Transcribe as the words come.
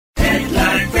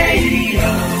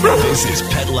This is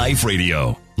Pet Life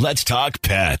Radio. Let's talk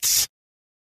pets.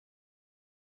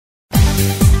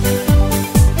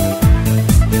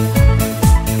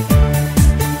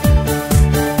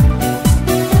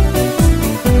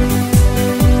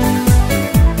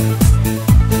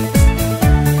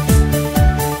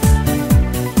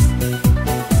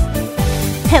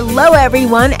 Hello,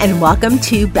 everyone, and welcome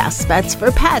to Best Bets for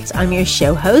Pets. I'm your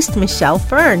show host, Michelle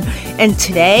Fern, and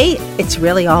today it's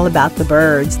really all about the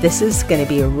birds. This is going to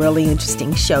be a really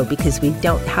interesting show because we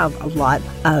don't have a lot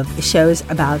of shows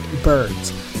about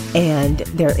birds, and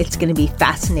it's going to be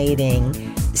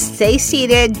fascinating. Stay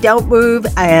seated, don't move,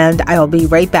 and I'll be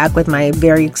right back with my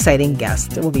very exciting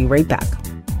guest. We'll be right back.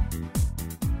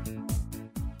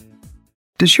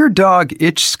 Does your dog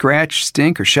itch, scratch,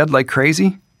 stink, or shed like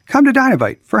crazy? Come to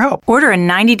Dinovite for help. Order a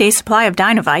 90-day supply of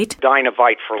Dinovite.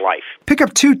 Dinovite for life. Pick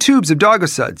up 2 tubes of Doggo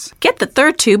Suds. Get the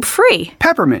 3rd tube free.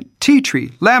 Peppermint, tea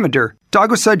tree, lavender,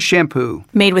 Doggo Sud shampoo.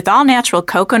 Made with all-natural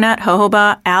coconut,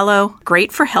 jojoba, aloe.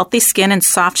 Great for healthy skin and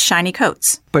soft, shiny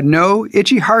coats. But no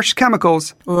itchy, harsh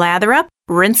chemicals. Lather up,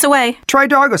 rinse away. Try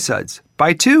Doggo Suds.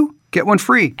 Buy 2, get 1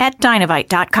 free. At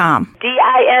Dinovite.com.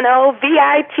 DINOVITE.com.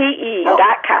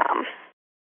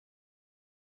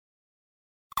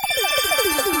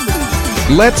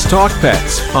 Let's Talk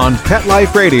Pets on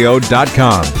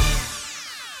PetLifeRadio.com.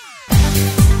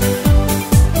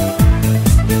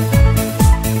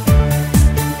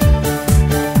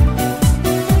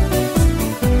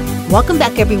 Welcome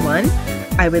back, everyone.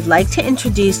 I would like to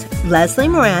introduce Leslie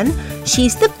Moran.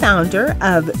 She's the founder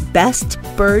of Best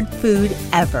Bird Food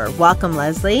Ever. Welcome,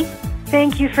 Leslie.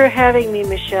 Thank you for having me,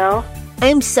 Michelle.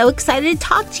 I'm so excited to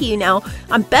talk to you now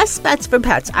on Best Bets for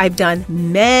Pets. I've done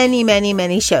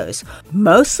many shows,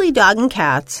 mostly dog and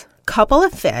cats, couple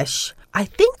of fish, I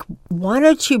think 1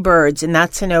 or 2 birds, and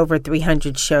that's in over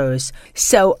 300 shows.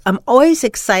 So I'm always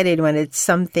excited when it's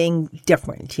something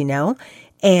different, you know?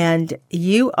 And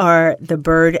you are the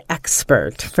bird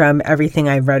expert from everything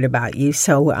I've read about you.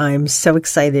 So I'm so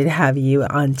excited to have you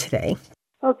on today.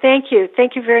 Well, thank you.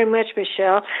 Thank you very much,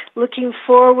 Michelle. Looking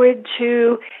forward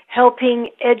to helping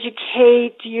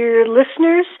educate your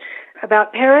listeners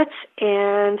about parrots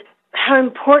and how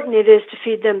important it is to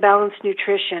feed them balanced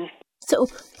nutrition. So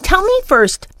tell me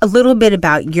first a little bit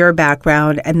about your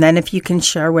background, and then if you can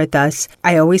share with us,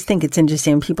 I always think it's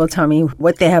interesting when people tell me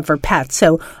what they have for pets.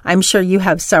 So I'm sure you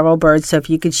have several birds, so if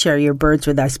you could share your birds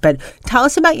with us. But tell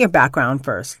us about your background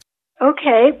first.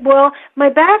 Okay. Well, my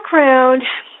background,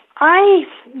 I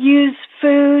use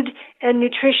food and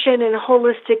nutrition and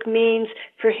holistic means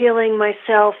for healing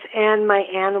myself and my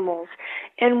animals.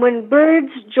 And when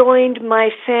birds joined my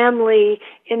family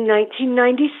in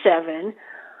 1997,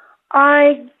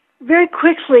 I very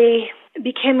quickly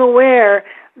became aware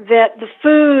that the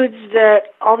foods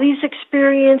that all these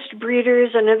experienced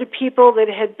breeders and other people that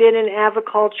had been in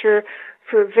aviculture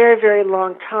for a very, very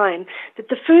long time, that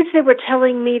the foods they were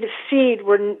telling me to feed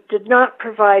did not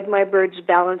provide my birds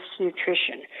balanced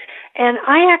nutrition. And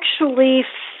I actually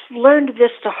learned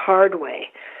this the hard way.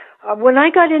 When I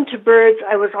got into birds,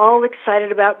 I was all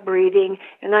excited about breeding,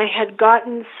 and I had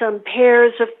gotten some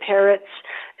pairs of parrots,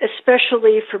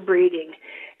 especially for breeding.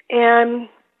 And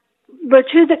the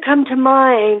 2 that come to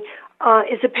mind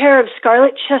is a pair of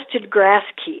scarlet-chested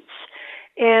grasskeets.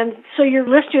 And so your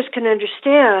listeners can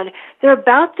understand, they're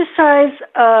about the size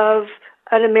of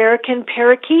an American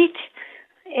parakeet,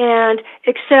 and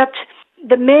except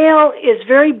the male is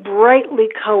very brightly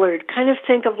colored. Kind of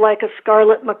think of like a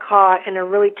scarlet macaw in a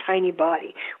really tiny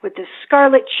body with a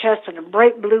scarlet chest and a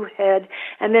bright blue head,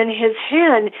 and then his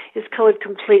hen is colored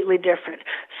completely different.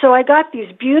 So I got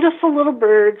these beautiful little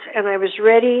birds, and I was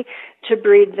ready to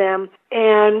breed them.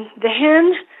 And the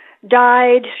hen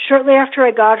died shortly after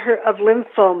I got her of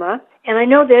lymphoma. And I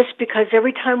know this because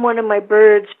every time one of my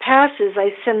birds passes,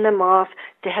 I send them off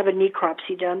to have a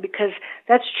necropsy done, because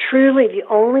that's truly the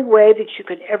only way that you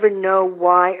could ever know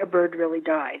why a bird really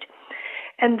died.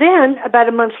 And then, about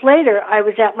a month later, I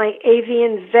was at my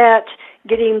avian vet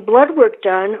getting blood work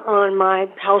done on my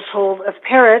household of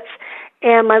parrots,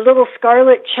 and my little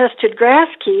scarlet-chested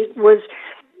grasskeet was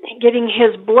getting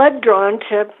his blood drawn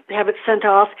to have it sent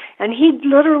off, and he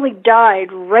literally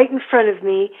died right in front of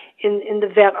me in the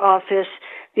vet office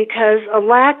because a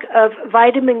lack of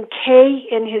vitamin K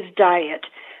in his diet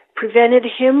prevented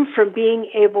him from being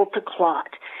able to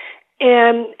clot.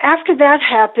 And after that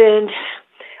happened,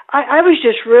 I was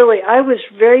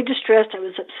very distressed. I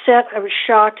was upset. I was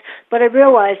shocked, but I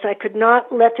realized I could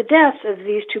not let the death of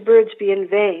these 2 birds be in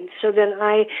vain. So then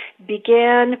I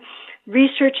began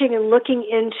researching and looking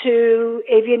into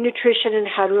avian nutrition and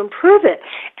how to improve it.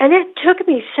 And it took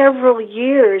me several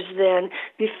years then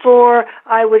before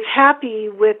I was happy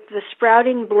with the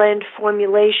Sprouting Blend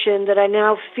formulation that I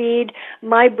now feed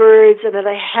my birds and that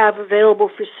I have available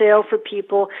for sale for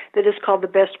people, that is called the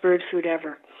best bird food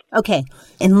ever. Okay.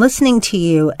 In listening to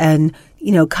you and,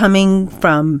 coming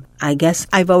from, I guess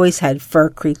I've always had fur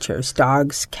creatures,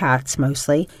 dogs, cats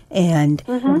mostly, and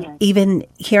even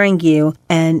hearing you,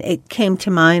 and it came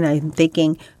to mind, I'm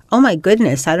thinking, oh my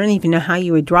goodness, I don't even know how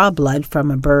you would draw blood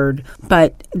from a bird.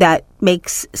 But that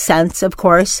makes sense, of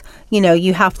course.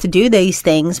 You have to do these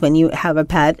things when you have a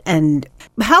pet. And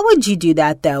how would you do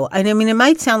that, though? I mean, it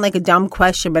might sound like a dumb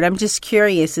question, but I'm just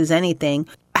curious as anything.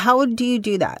 How do you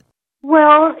do that?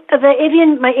 Well,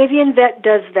 my avian vet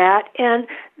does that, and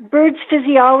bird's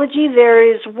physiology, there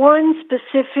is one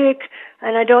specific,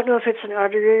 and I don't know if it's an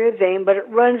artery or vein, but it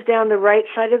runs down the right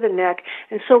side of the neck,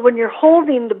 and so when you're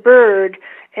holding the bird,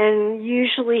 and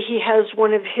usually he has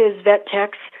one of his vet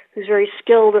techs who's very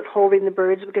skilled at holding the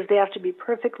birds because they have to be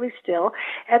perfectly still.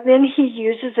 And then he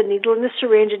uses a needle and a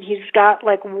syringe, and he's got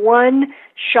like one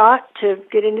shot to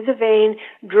get into the vein,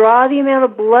 draw the amount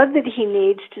of blood that he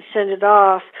needs to send it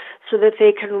off so that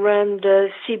they can run the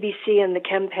CBC and the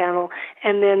chem panel.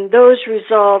 And then those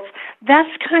results,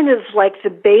 that's kind of like the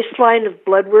baseline of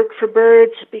blood work for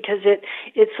birds, because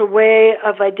it's a way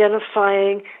of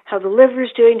identifying how the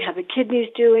liver's doing, how the kidney's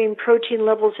doing, protein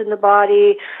levels in the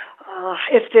body,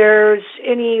 if there's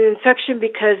any infection,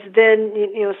 because then,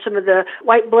 some of the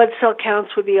white blood cell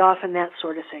counts would be off and that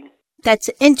sort of thing. That's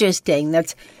interesting.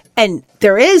 And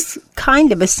there is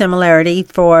kind of a similarity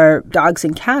for dogs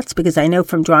and cats, because I know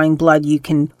from drawing blood, you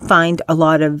can find a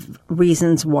lot of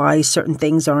reasons why certain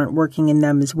things aren't working in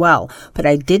them as well. But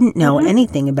I didn't know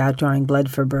anything about drawing blood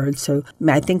for birds. So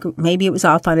I think maybe it was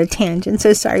off on a tangent.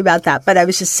 So sorry about that. But I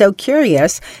was just so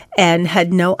curious and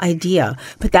had no idea.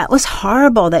 But that was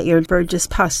horrible that your bird just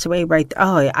passed away right there.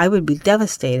 Oh, I would be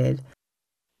devastated.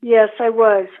 Yes, I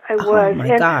was. Oh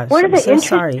my gosh, I'm so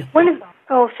sorry.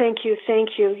 Oh, thank you.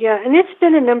 Yeah, and it's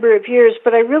been a number of years,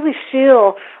 but I really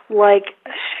feel like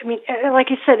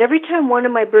I said, every time one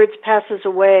of my birds passes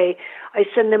away, I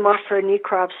send them off for a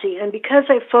necropsy. And because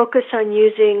I focus on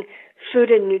using food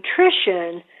and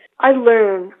nutrition, I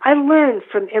learn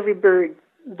from every bird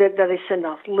that I send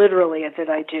off, literally, that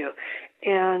I do.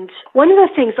 And one of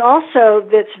the things also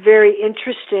that's very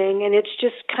interesting, and it's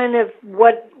just kind of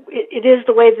what it is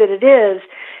the way that it is,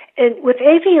 and with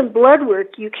avian blood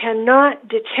work, you cannot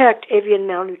detect avian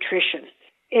malnutrition.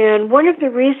 And one of the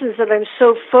reasons that I'm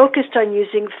so focused on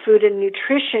using food and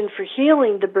nutrition for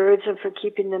healing the birds and for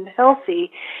keeping them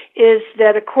healthy is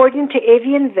that according to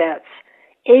avian vets,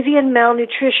 avian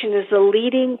malnutrition is the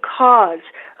leading cause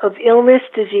of illness,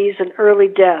 disease, and early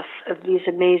death of these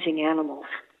amazing animals.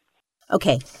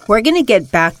 Okay, we're going to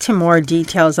get back to more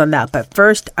details on that, but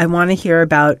first I want to hear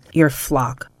about your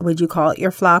flock. Would you call it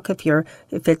your flock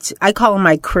I call them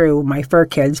my crew, my fur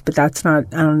kids, but that's not,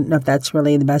 I don't know if that's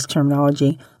really the best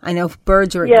terminology. I know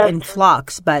birds are in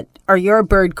flocks, but are your a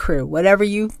bird crew? Whatever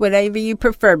you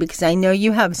prefer, because I know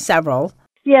you have several.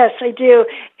 Yes, I do.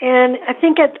 And I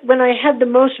think when I had the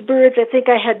most birds, I think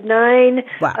I had 9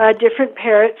 different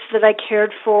parrots that I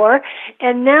cared for.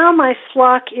 And now my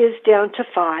flock is down to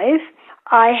 5.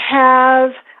 I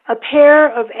have a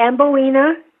pair of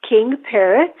Amboina king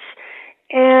parrots.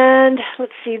 And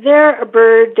let's see, they're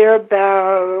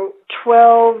about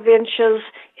 12 inches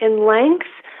in length,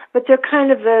 but they're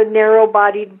kind of a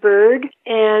narrow-bodied bird,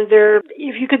 and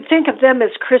if you could think of them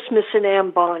as Christmas in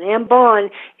Ambon. Ambon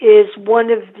is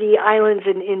one of the islands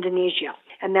in Indonesia,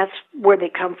 and that's where they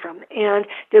come from. And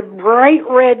they're bright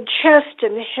red chest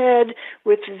and head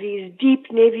with these deep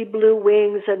navy blue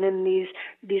wings, and then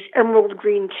these emerald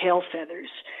green tail feathers.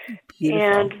 Beautiful.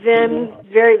 And then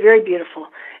very, very beautiful.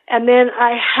 And then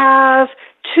I have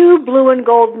 2 blue and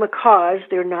gold macaws.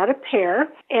 They're not a pair,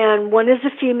 and one is a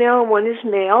female and one is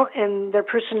male, and their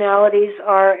personalities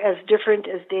are as different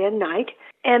as day and night.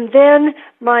 And then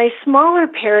my smaller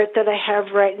parrot that I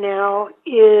have right now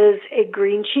is a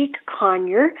green-cheek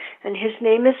conure, and his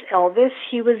name is Elvis.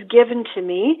 He was given to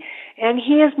me, and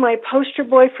he is my poster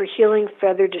boy for healing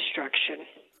feather destruction.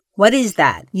 What is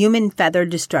that? Human feather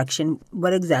destruction.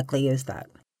 What exactly is that?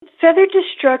 Feather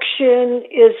destruction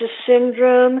is a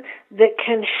syndrome that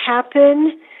can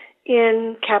happen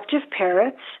in captive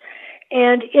parrots.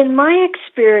 And in my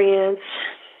experience,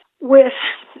 with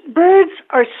birds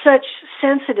are such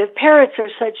sensitive, parrots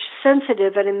are such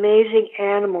sensitive and amazing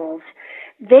animals,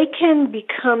 they can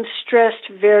become stressed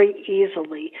very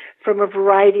easily from a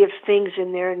variety of things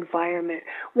in their environment.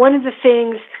 One of the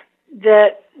things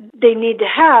that they need to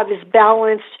have is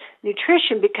balanced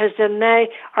nutrition, because then they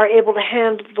are able to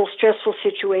handle stressful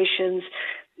situations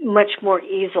much more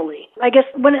easily. I guess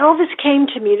when Elvis came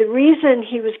to me, the reason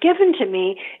he was given to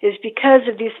me is because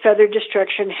of these feather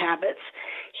destruction habits.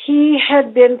 He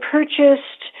had been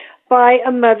purchased by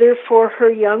a mother for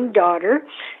her young daughter,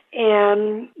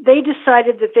 and they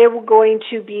decided that they were going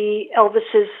to be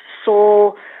Elvis's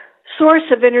sole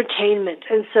source of entertainment.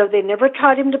 And so they never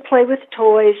taught him to play with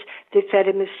toys. They fed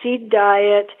him a seed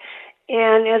diet.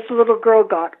 And as the little girl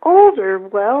got older,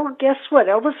 well, guess what?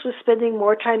 Elvis was spending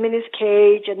more time in his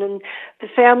cage, and then the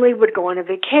family would go on a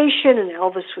vacation, and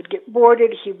Elvis would get bored,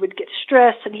 he would get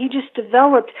stressed, and he just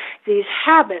developed these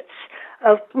habits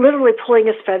of literally pulling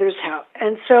his feathers out.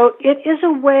 And so it is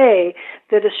a way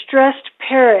that a stressed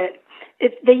parrot,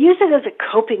 they use it as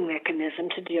a coping mechanism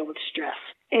to deal with stress.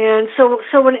 And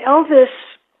so when Elvis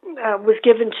was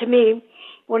given to me,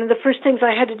 one of the first things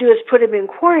I had to do is put him in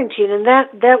quarantine, and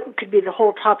that could be the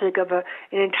whole topic of an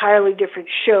entirely different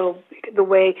show, the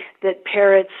way that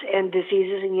parrots and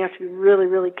diseases, and you have to be really,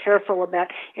 really careful about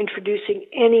introducing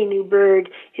any new bird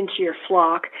into your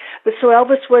flock. But so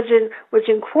Elvis was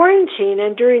in quarantine,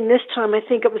 and during this time, I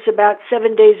think it was about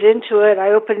 7 days into it,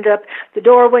 I opened up the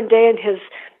door one day, and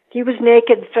he was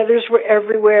naked, feathers were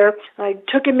everywhere. I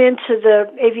took him into the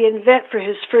avian vet for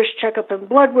his first checkup and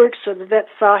blood work, so the vet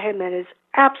saw him at his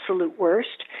absolute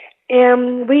worst.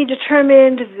 And we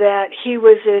determined that he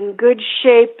was in good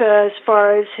shape as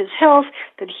far as his health,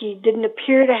 that he didn't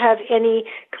appear to have any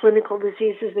clinical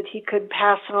diseases that he could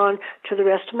pass on to the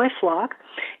rest of my flock.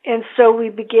 And so we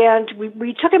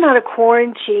took him out of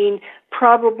quarantine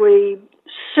probably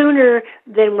sooner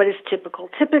than what is typical.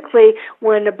 Typically,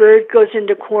 when a bird goes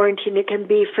into quarantine, it can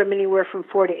be from anywhere from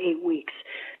 4 to 8 weeks,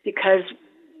 because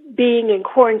being in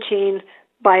quarantine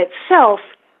by itself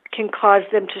can cause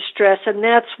them to stress, and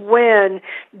that's when,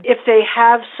 if they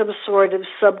have some sort of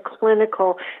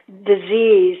subclinical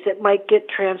disease that might get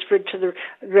transferred to the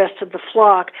rest of the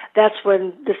flock, that's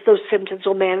when those symptoms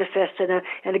will manifest, and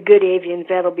a good avian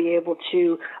vet will be able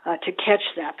to catch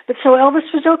that. But so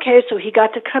Elvis was okay, so he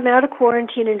got to come out of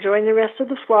quarantine and join the rest of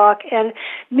the flock, and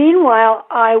meanwhile,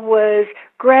 I was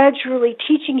gradually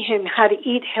teaching him how to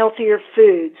eat healthier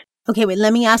foods. Okay, wait,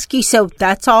 let me ask you, so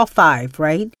that's all 5,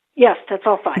 right? Yes, that's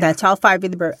all 5. That's all 5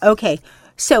 of the birds. Okay,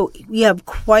 so you have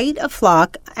quite a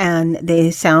flock, and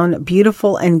they sound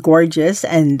beautiful and gorgeous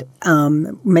and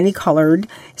many colored.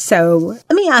 So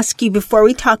let me ask you, before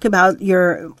we talk about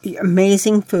your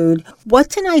amazing food,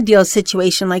 what's an ideal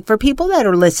situation like for people that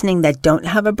are listening that don't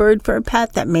have a bird for a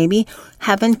pet, that maybe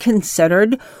haven't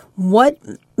considered? What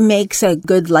makes a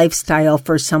good lifestyle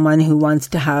for someone who wants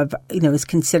to have, is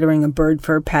considering a bird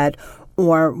for a pet?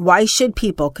 Or why should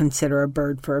people consider a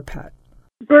bird for a pet?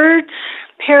 Birds,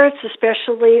 parrots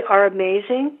especially, are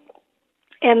amazing,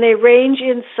 and they range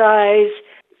in size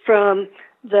from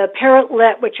the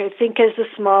parrotlet, which I think is the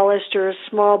smallest, or a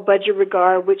small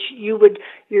budgerigar, which your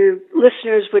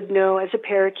listeners would know as a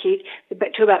parakeet,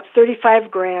 to about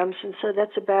 35 grams, and so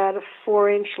that's about a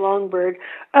 4-inch long bird,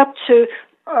 up to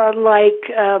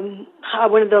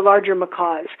one of the larger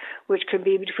macaws, which could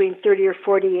be between 30 or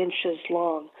 40 inches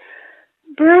long.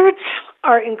 Birds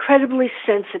are incredibly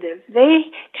sensitive. They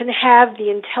can have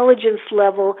the intelligence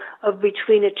level of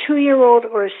between a 2-year-old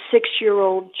or a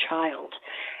 6-year-old child.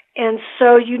 And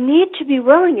so you need to be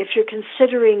willing, if you're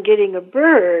considering getting a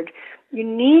bird, you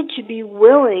need to be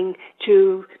willing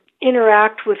to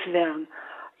interact with them.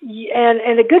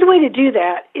 And a good way to do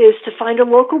that is to find a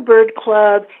local bird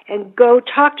club and go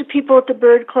talk to people at the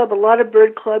bird club. A lot of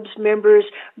bird clubs members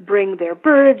bring their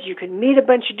birds. You can meet a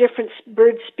bunch of different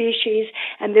bird species,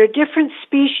 and they're different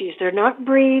species. They're not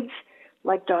breeds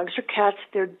like dogs or cats.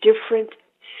 They're different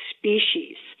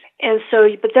species. And so,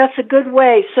 but that's a good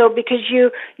way. So because you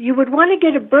would want to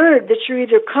get a bird that you're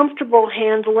either comfortable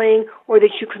handling or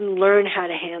that you can learn how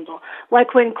to handle.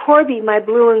 Like when Corby, my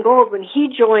blue and gold, when he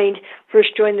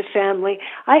first joined the family,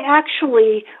 I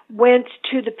actually went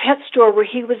to the pet store where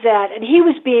he was at, and he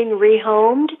was being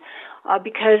rehomed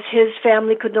because his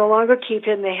family could no longer keep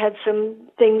him. They had some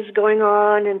things going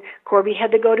on, and Corby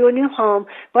had to go to a new home.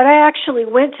 But I actually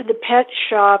went to the pet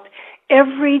shop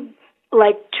every 2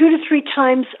 to 3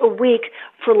 times a week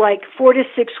for 4 to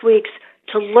 6 weeks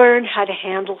to learn how to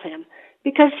handle him.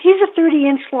 Because he's a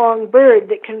 30-inch long bird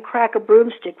that can crack a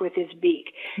broomstick with his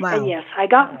beak. Wow. And yes, I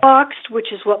got boxed,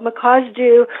 which is what macaws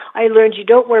do. I learned you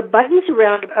don't wear buttons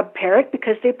around a parrot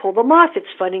because they pull them off. It's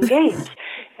fun and games.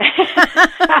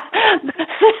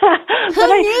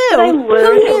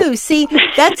 Who knew? See,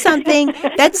 that's something,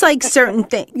 that's like certain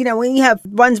things. When you have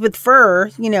ones with fur,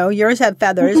 yours have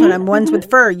feathers. When I'm ones with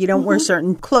fur, you don't wear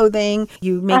certain clothing.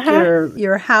 You make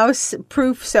your house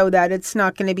proof so that it's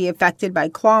not going to be affected by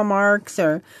claw marks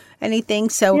or anything.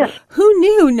 So who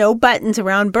knew no buttons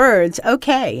around birds?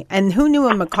 Okay. And who knew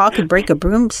a macaw could break a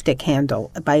broomstick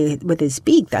handle with his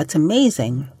beak? That's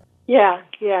amazing. Yeah.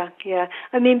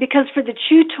 I mean, because for the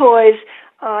chew toys,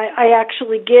 I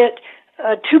actually get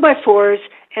 2x4s,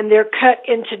 and they're cut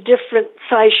into different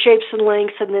size shapes and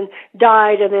lengths and then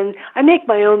dyed, and then I make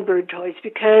my own bird toys,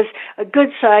 because a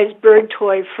good-sized bird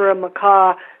toy for a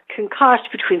macaw can cost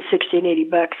between $60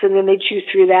 and $80, and then they chew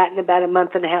through that in about a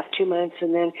month and a half, 2 months,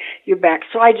 and then you're back.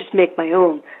 So I just make my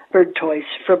own bird toys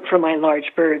for my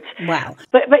large birds. Wow.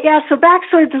 But yeah, so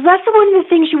backstory, that's one of the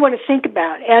things you want to think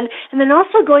about. And then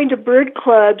also going to bird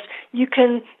clubs, you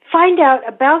can find out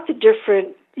about the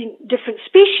different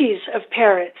species of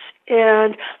parrots.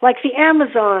 And like the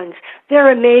Amazons,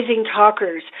 they're amazing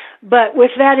talkers. But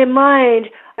with that in mind,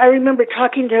 I remember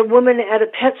talking to a woman at a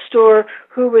pet store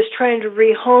who was trying to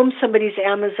rehome somebody's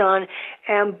Amazon,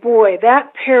 and boy,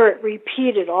 that parrot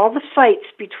repeated all the fights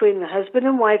between the husband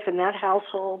and wife in that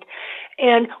household.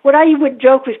 And what I would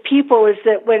joke with people is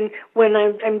that when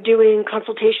I'm doing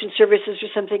consultation services or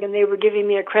something and they were giving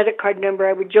me a credit card number,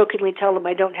 I would jokingly tell them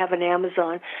I don't have an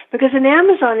Amazon, because an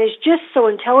Amazon is just so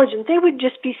intelligent. They would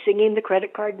just be singing the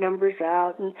credit card numbers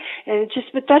out,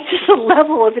 but that's just a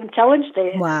level of intelligence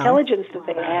that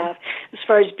they have as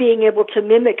far as being able to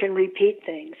mimic and repeat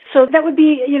things. So that would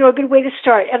be, a good way to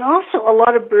start. And also a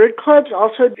lot of bird clubs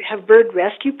also have bird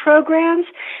rescue programs,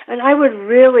 and I would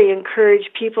really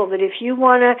encourage people that if you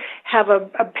want to have a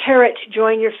parrot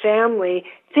join your family,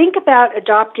 think about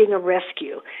adopting a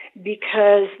rescue,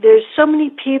 because there's so many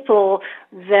people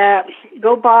that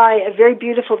go buy a very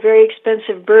beautiful, very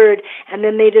expensive bird, and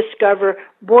then they discover,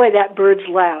 boy, that bird's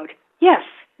loud. Yes,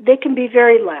 they can be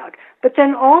very loud. But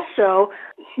then also,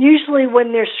 usually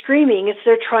when they're screaming, it's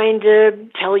they're trying to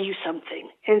tell you something.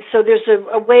 And so there's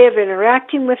a way of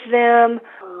interacting with them.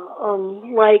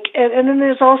 And then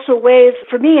there's also ways,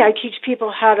 for me, I teach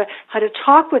people how to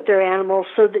talk with their animals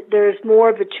so that there's more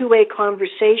of a two-way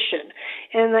conversation.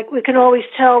 And we can always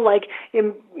tell,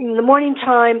 in the morning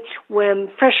time when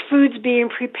fresh food's being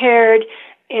prepared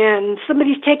and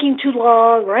somebody's taking too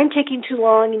long or I'm taking too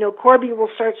long, Corby will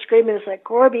start screaming. It's like,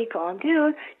 Corby, calm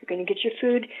down. You're going to get your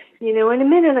food, in a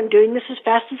minute. I'm doing this as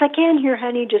fast as I can here,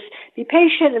 honey. Just be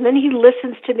patient. And then he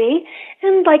listens to me.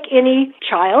 And like any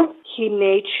child, he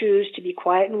may choose to be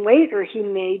quiet and wait, or he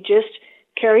may just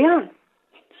carry on.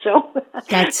 So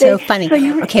that's so funny.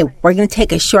 Okay, we're going to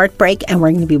take a short break, and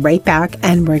we're going to be right back,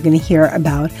 and we're going to hear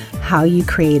about how you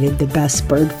created the best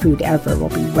bird food ever. We'll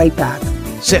be right back.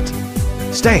 Sit.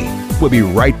 Stay. We'll be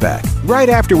right back, right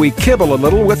after we kibble a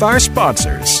little with our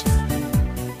sponsors.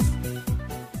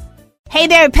 Hey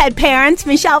there, pet parents.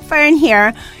 Michelle Fern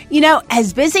here.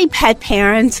 As busy pet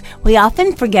parents, we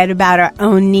often forget about our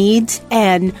own needs,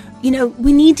 and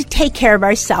we need to take care of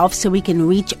ourselves so we can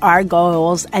reach our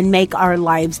goals and make our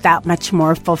lives that much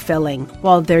more fulfilling.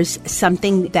 Well, there's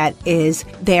something that is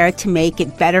there to make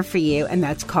it better for you, and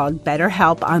that's called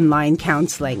BetterHelp Online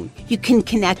Counseling. You can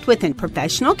connect with a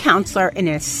professional counselor in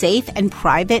a safe and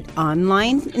private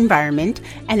online environment,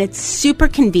 and it's super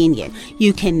convenient.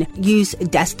 You can use a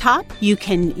desktop, you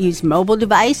can use mobile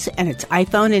device, and it's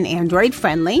iPhone and Android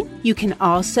friendly. You can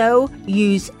also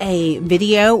use a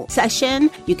video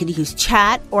session. You can use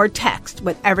chat or text,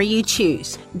 whatever you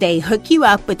choose. They hook you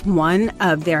up with one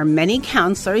of their many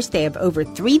counselors. They have over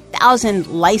 3,000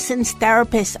 licensed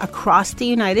therapists across the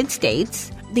United States.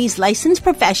 These licensed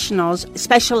professionals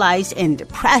specialize in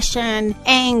depression,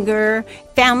 anger,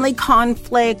 family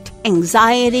conflict,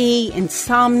 anxiety,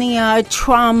 insomnia,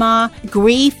 trauma,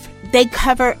 grief. They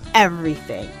cover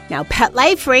everything. Now, Pet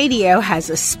Life Radio has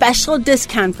a special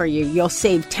discount for you. You'll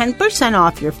save 10%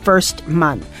 off your first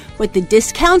month with the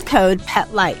discount code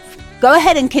PETLIFE. Go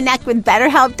ahead and connect with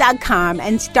BetterHelp.com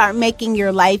and start making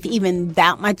your life even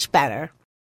that much better.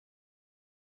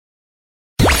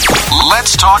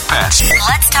 Let's talk pets.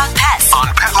 Let's talk pets On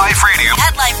Pet Life Radio.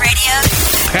 Pet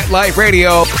Life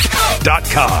Radio.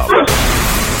 PetLifeRadio.com.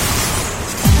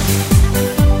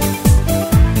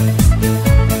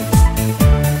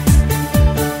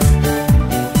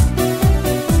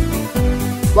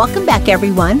 Welcome back,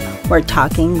 everyone. We're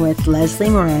talking with Leslie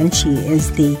Moran. She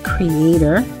is the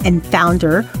creator and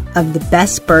founder of the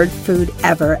best bird food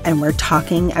ever, and we're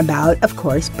talking about, of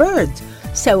course, birds.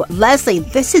 So, Leslie,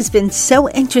 this has been so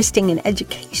interesting and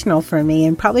educational for me,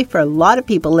 and probably for a lot of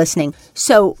people listening.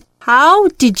 So, How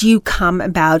did you come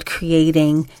about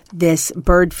creating this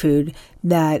bird food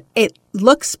that it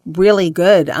looks really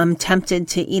good? I'm tempted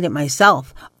to eat it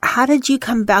myself. How did you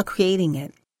come about creating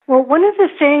it? Well, one of the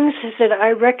things is that I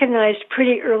recognized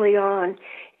pretty early on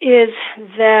is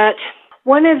that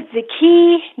one of the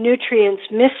key nutrients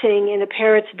missing in a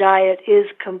parrot's diet is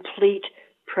complete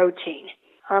protein.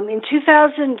 In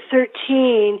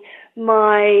 2013,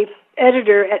 my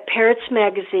editor at Parrots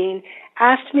Magazine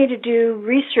asked me to do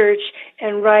research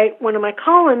and write one of my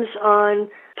columns on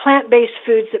plant-based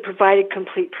foods that provided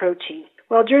complete protein.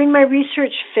 Well, during my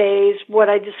research phase, what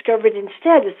I discovered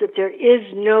instead is that there is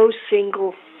no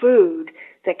single food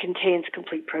that contains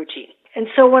complete protein. And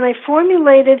so when I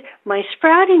formulated my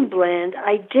sprouting blend,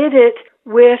 I did it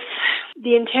with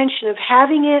the intention of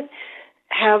having it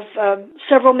have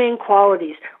several main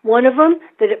qualities. One of them,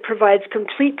 that it provides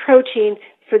complete protein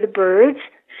for the birds.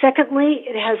 Secondly,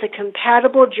 it has a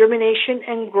compatible germination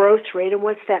and growth rate, and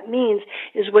what that means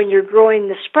is when you're growing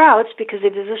the sprouts, because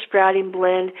it is a sprouting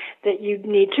blend that you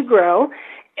need to grow,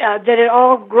 that it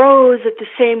all grows at the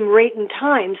same rate and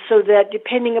time, so that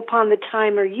depending upon the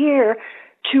time or year,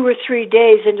 2 or 3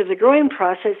 days into the growing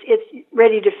process, it's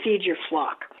ready to feed your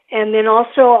flock. And then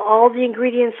also all the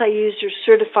ingredients I used are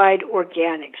certified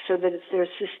organic, so that they're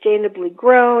sustainably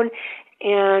grown,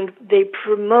 and they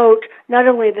promote not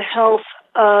only the health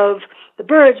of the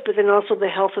birds, but then also the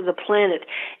health of the planet.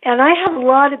 And I have a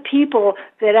lot of people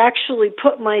that actually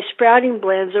put my sprouting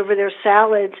blends over their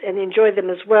salads and enjoy them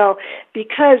as well,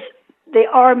 because they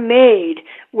are made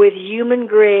with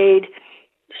human-grade,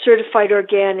 certified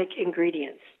organic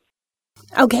ingredients.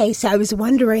 Okay, so I was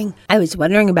wondering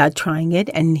about trying it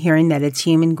and hearing that it's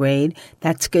human grade.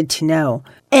 That's good to know.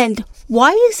 And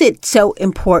why is it so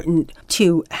important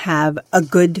to have a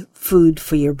good food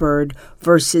for your bird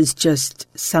versus just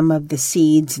some of the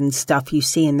seeds and stuff you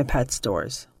see in the pet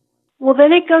stores? Well,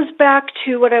 then it goes back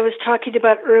to what I was talking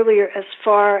about earlier as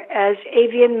far as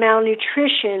avian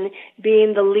malnutrition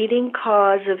being the leading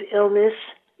cause of illness,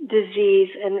 disease,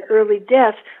 and early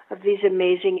death of these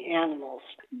amazing animals.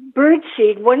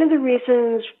 Birdseed, one of the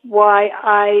reasons why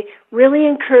I really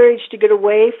encourage to get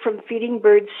away from feeding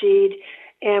birdseed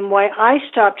and why I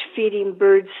stopped feeding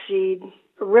birdseed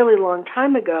a really long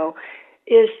time ago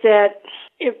is that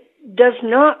it does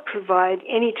not provide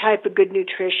any type of good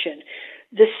nutrition.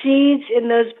 The seeds in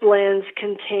those blends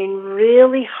contain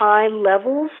really high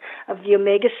levels of the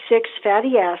omega-6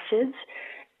 fatty acids,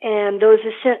 and those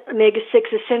omega-6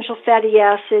 essential fatty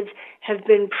acids have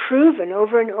been proven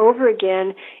over and over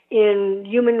again in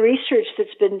human research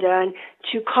that's been done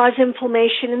to cause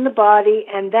inflammation in the body,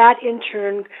 and that in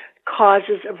turn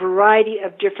causes a variety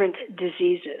of different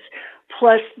diseases.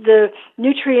 Plus the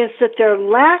nutrients that they're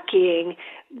lacking,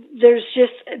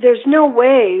 there's no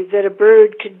way that a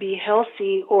bird could be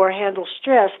healthy or handle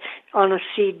stress on a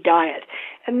seed diet.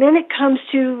 And then it comes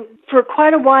to, for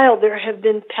quite a while, there have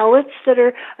been pellets that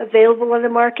are available on the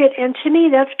market, and to me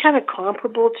that's kind of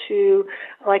comparable to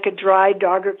like a dry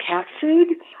dog or cat food.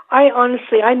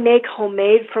 I make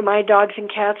homemade for my dogs and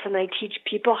cats, and I teach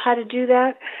people how to do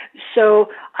that. So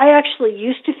I actually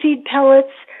used to feed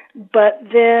pellets, but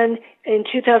then in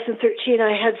 2013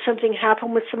 I had something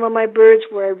happen with some of my birds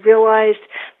where I realized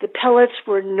the pellets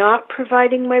were not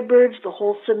providing my birds the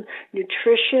wholesome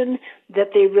nutrition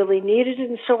that they really needed,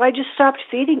 and so I just stopped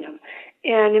feeding them.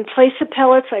 And in place of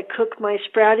pellets, I cook my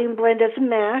sprouting blend as a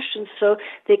mash, and so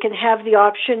they can have the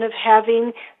option of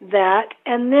having that.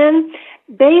 And then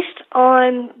based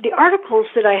on the articles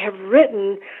that I have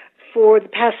written for the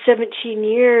past 17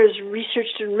 years,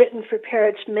 researched and written for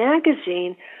Parrots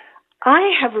Magazine,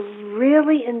 I have a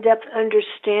really in-depth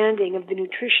understanding of the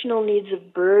nutritional needs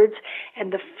of birds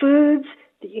and the foods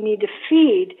that you need to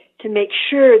feed to make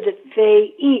sure that they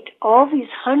eat all these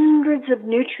hundreds of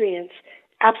nutrients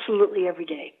absolutely every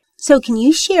day. So can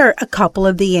you share a couple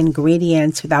of the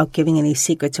ingredients, without giving any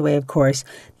secrets away, of course,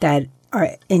 that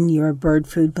are in your bird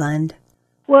food blend?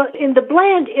 Well, in the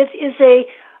blend, it is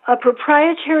a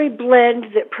proprietary blend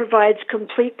that provides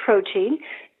complete protein,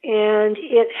 and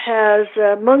it has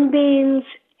mung beans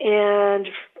and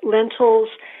lentils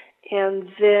and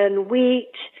then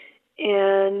wheat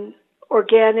and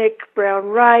organic brown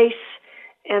rice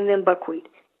and then buckwheat.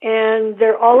 And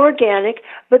they're all organic,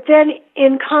 but then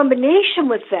in combination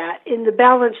with that, in the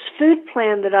balanced food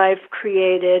plan that I've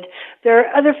created, there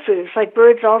are other foods, like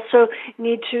birds also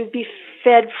need to be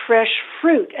fed fresh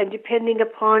fruit, and depending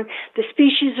upon the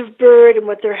species of bird and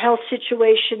what their health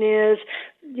situation is,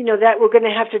 that we're going to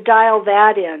have to dial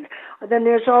that in. Then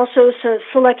there's also some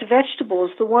select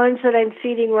vegetables. The ones that I'm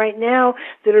feeding right now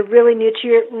that are really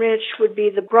nutrient-rich would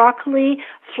be the broccoli,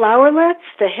 flowerlets,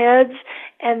 the heads,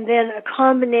 and then a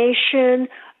combination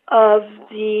of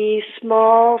the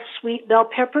small sweet bell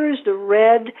peppers, the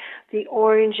red, the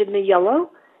orange, and the yellow.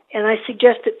 And I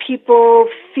suggest that people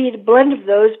feed a blend of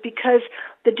those because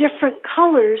the different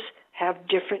colors have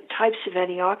different types of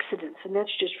antioxidants, and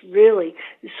that's just really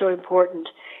so important.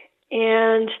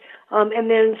 And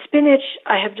then spinach,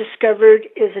 I have discovered,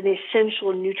 is an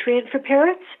essential nutrient for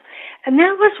parrots. And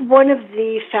that was one of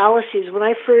the fallacies. When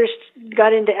I first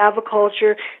got into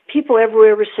aviculture, people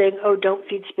everywhere were saying, oh, don't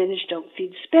feed spinach,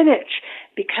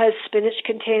 because spinach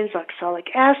contains oxalic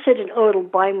acid, and it'll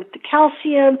bind with the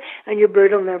calcium, and your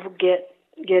bird will never get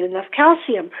enough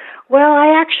calcium. Well,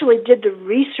 I actually did the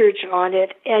research on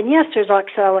it, and yes, there's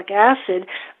oxalic acid,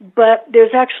 but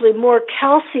there's actually more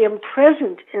calcium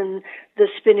present in the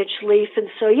spinach leaf, and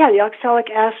so, the oxalic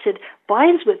acid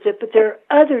binds with it, but there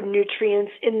are other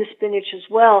nutrients in the spinach as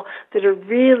well that are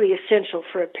really essential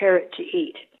for a parrot to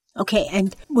eat. Okay,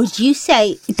 and would you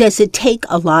say, does it take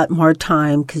a lot more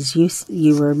time, because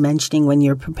you were mentioning when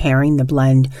you're preparing the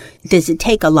blend, does it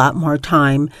take a lot more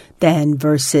time than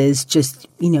versus just,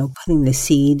 putting the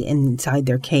seed inside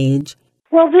their cage?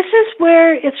 Well, this is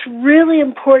where it's really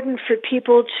important for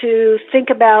people to think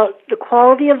about the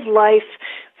quality of life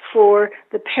for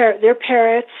their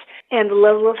parrots and the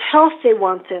level of health they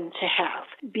want them to have,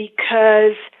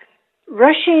 because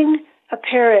rushing a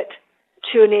parrot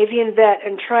to an avian vet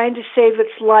and trying to save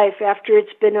its life after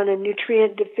it's been on a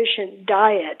nutrient-deficient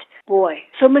diet, boy,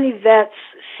 so many vets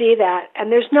see that,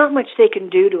 and there's not much they can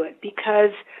do to it,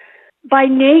 because by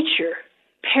nature,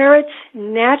 parrots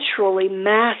naturally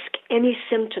mask any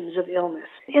symptoms of illness.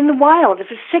 In the wild, if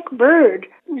a sick bird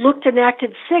looked and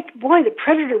acted sick, boy, the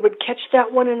predator would catch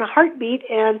that one in a heartbeat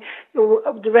and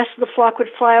the rest of the flock would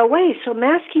fly away. So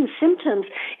masking symptoms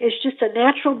is just a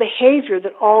natural behavior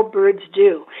that all birds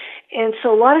do. And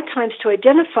so a lot of times to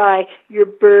identify your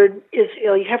bird is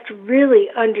ill, you have to really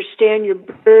understand your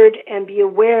bird and be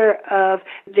aware of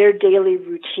their daily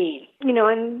routine.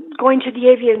 And going to the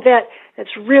avian vet,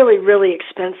 that's really, really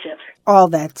expensive. All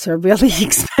vets are really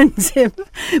expensive.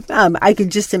 I could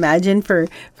just imagine for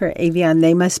avian,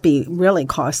 they must be really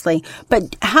costly.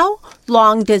 But how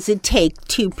long does it take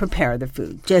to prepare the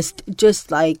food?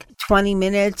 Just like 20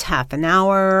 minutes, half an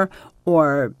hour,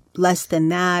 or less than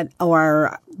that?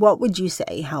 Or what would you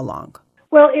say? How long?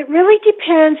 Well, it really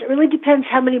depends. It really depends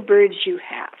how many birds you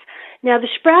have. Now, the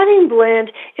sprouting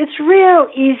blend, it's real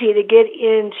easy to get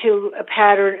into a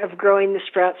pattern of growing the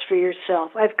sprouts for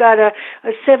yourself. I've got a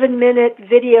 7-minute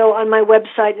video on my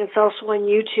website, and it's also on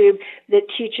YouTube, that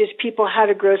teaches people how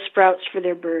to grow sprouts for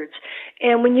their birds.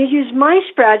 And when you use my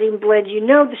sprouting blend,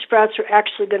 the sprouts are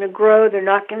actually going to grow. They're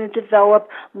not going to develop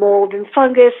mold and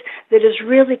fungus that is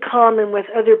really common with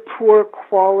other poor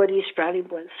quality sprouting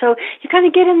blends. So you kind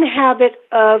of get in the habit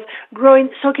of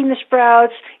soaking the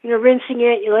sprouts, rinsing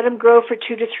it. You let them grow for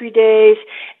 2 to 3 days.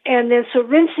 And then so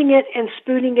rinsing it and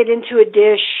spooning it into a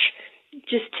dish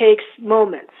just takes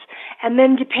moments. And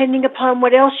then depending upon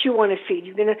what else you want to feed,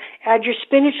 you're going to add your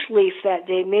spinach leaf that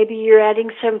day. Maybe you're adding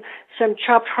some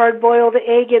chopped hard-boiled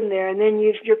egg in there, and then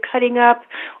you're cutting up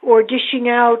or dishing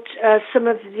out some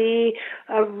of the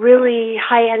really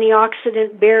high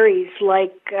antioxidant berries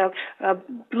like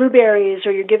blueberries,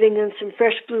 or you're giving them some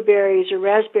fresh blueberries or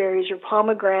raspberries or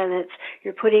pomegranates.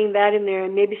 You're putting that in there,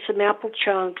 and maybe some apple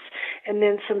chunks, and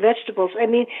then some vegetables. I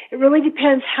mean, it really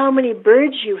depends how many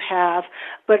birds you have,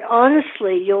 but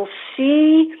honestly, you'll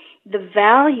see the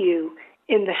value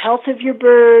in the health of your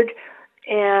bird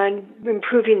and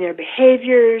improving their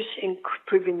behaviors,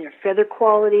 improving their feather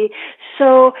quality.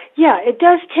 So,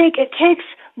 it takes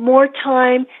more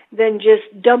time than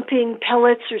just dumping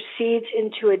pellets or seeds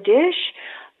into a dish,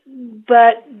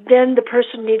 but then the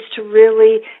person needs to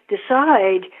really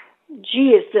decide,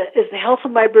 is the health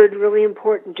of my bird really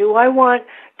important? Do I want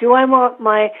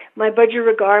my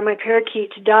budgerigar, my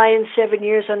parakeet, to die in 7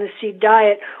 years on a seed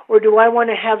diet, or do I want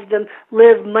to have them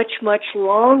live much, much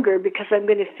longer because I'm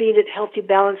going to feed it healthy,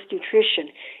 balanced nutrition?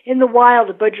 In the wild,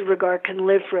 a budgerigar can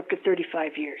live for up to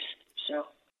 35 years. So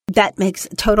that makes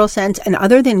total sense. And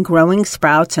other than growing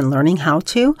sprouts and learning how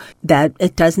to, that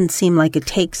it doesn't seem like it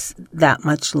takes that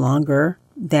much longer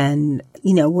than,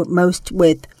 most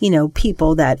with,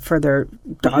 people that for their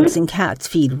dogs and cats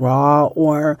feed raw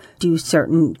or do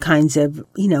certain kinds of,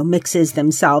 mixes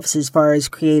themselves as far as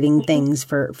creating things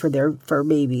for their fur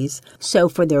babies. So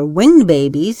for their winged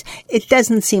babies, it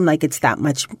doesn't seem like it's that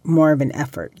much more of an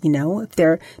effort, if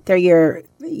they're your,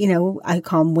 I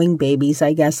call them wing babies,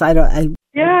 I guess. I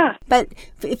Yeah. But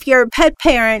if you're a pet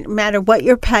parent, no matter what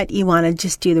your pet, you want to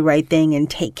just do the right thing and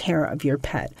take care of your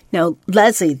pet. Now,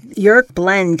 Leslie, your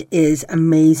blend is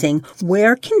amazing.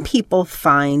 Where can people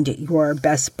find your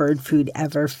Best Bird Food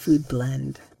Ever food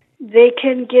blend? They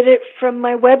can get it from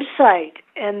my website,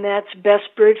 and that's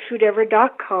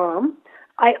bestbirdfoodever.com.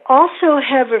 I also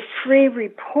have a free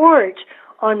report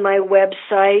on my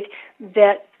website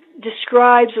that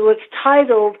describes what's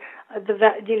titled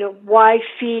why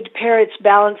feed parrots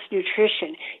balanced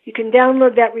nutrition. You can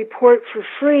download that report for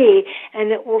free,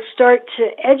 and it will start to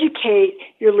educate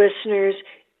your listeners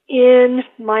in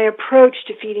my approach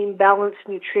to feeding balanced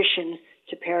nutrition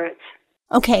to parrots.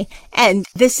 Okay, and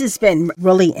this has been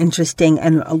really interesting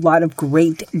and a lot of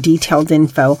great detailed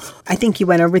info. I think you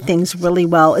went over things really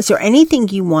well. Is there anything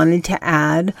you wanted to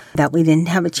add that we didn't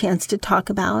have a chance to talk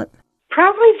about?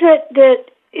 Probably that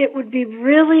it would be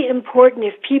really important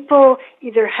if people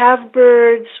either have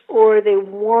birds or they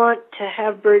want to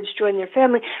have birds join their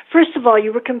family. First of all,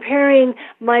 you were comparing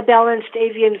my balanced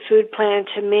avian food plan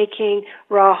to making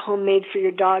raw homemade for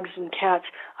your dogs and cats.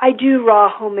 I do raw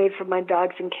homemade for my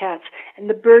dogs and cats, and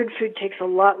the bird food takes a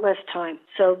lot less time.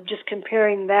 So just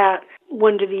comparing that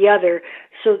one to the other,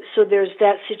 so there's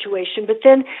that situation. But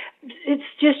then it's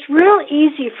just real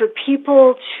easy for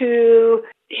people to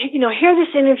hear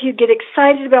this interview, get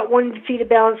excited about wanting to feed a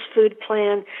balanced food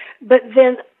plan, but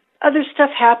then other stuff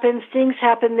happens, things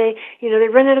happen, they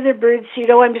run out of their bird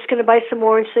seed, I'm just going to buy some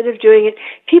more instead of doing it.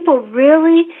 People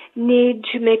really need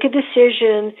to make a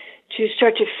decision to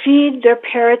start to feed their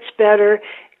parrots better,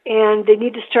 and they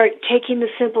need to start taking the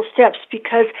simple steps,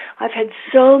 because I've had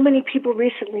so many people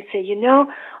recently say,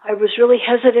 I was really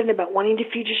hesitant about wanting to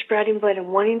feed your sprouting blend and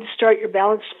wanting to start your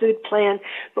balanced food plan,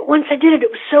 but once I did it, it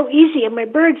was so easy, and my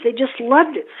birds, they just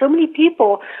loved it. So many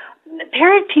people,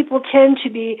 parent people tend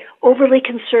to be overly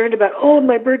concerned about,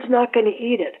 my bird's not going to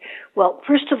eat it. Well,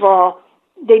 first of all,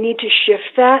 they need to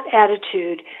shift that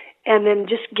attitude and then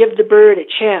just give the bird a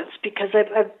chance, because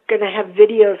I'm going to have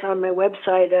videos on my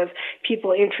website of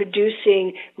people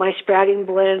introducing my sprouting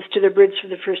blends to their birds for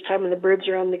the first time, and the birds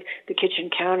are on the kitchen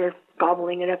counter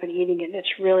gobbling it up and eating it, and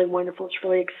it's really wonderful. It's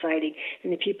really exciting.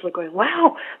 And the people are going,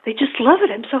 wow, they just love it.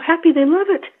 I'm so happy they love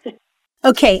it.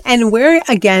 Okay, and where,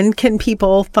 again, can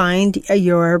people find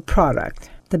your product,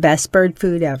 the Best Bird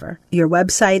Food Ever? Your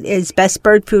website is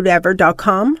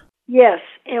bestbirdfoodever.com? Yes,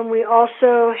 and we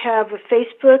also have a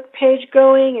Facebook page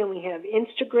going, and we have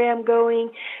Instagram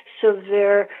going. So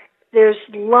there's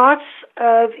lots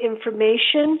of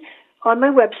information on my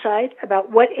website about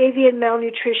what avian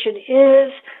malnutrition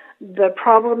is, the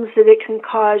problems that it can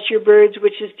cause your birds,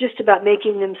 which is just about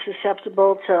making them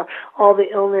susceptible to all the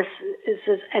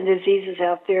illnesses and diseases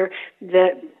out there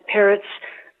that parrots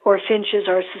or finches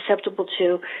are susceptible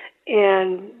to.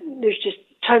 And there's just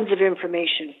tons of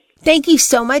information. Thank you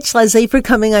so much, Leslie, for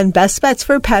coming on Best Bets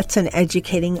for Pets and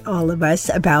educating all of us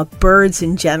about birds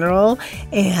in general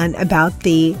and about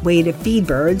the way to feed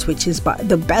birds, which is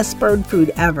the best bird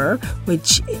food ever,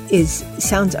 which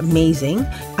sounds amazing.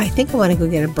 I think I want to go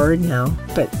get a bird now,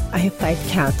 but I have 5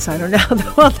 cats. I don't know how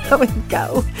well that would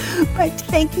go. But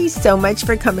thank you so much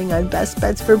for coming on Best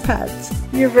Bets for Pets.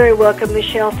 You're very welcome,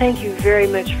 Michelle. Thank you very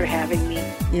much for having me.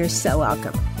 You're so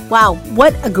welcome. Wow,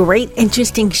 what a great,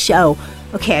 interesting show.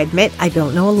 Okay, I admit I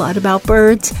don't know a lot about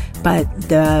birds, but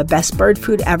the Best Bird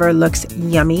Food Ever looks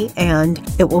yummy, and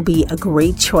it will be a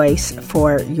great choice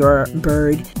for your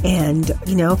bird. And,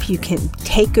 if you can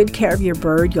take good care of your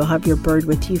bird, you'll have your bird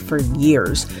with you for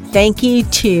years. Thank you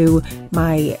to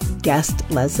my guest,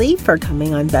 Leslie, for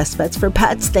coming on Best Bets for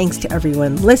Pets. Thanks to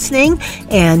everyone listening,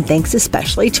 and thanks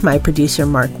especially to my producer,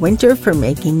 Mark Winter, for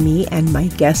making me and my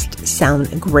guest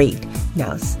sound great.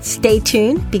 Now, stay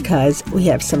tuned, because we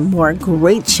have some more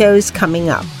great shows coming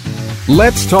up.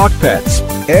 Let's Talk Pets,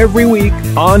 every week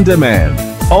on demand,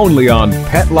 only on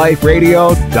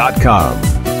PetLifeRadio.com.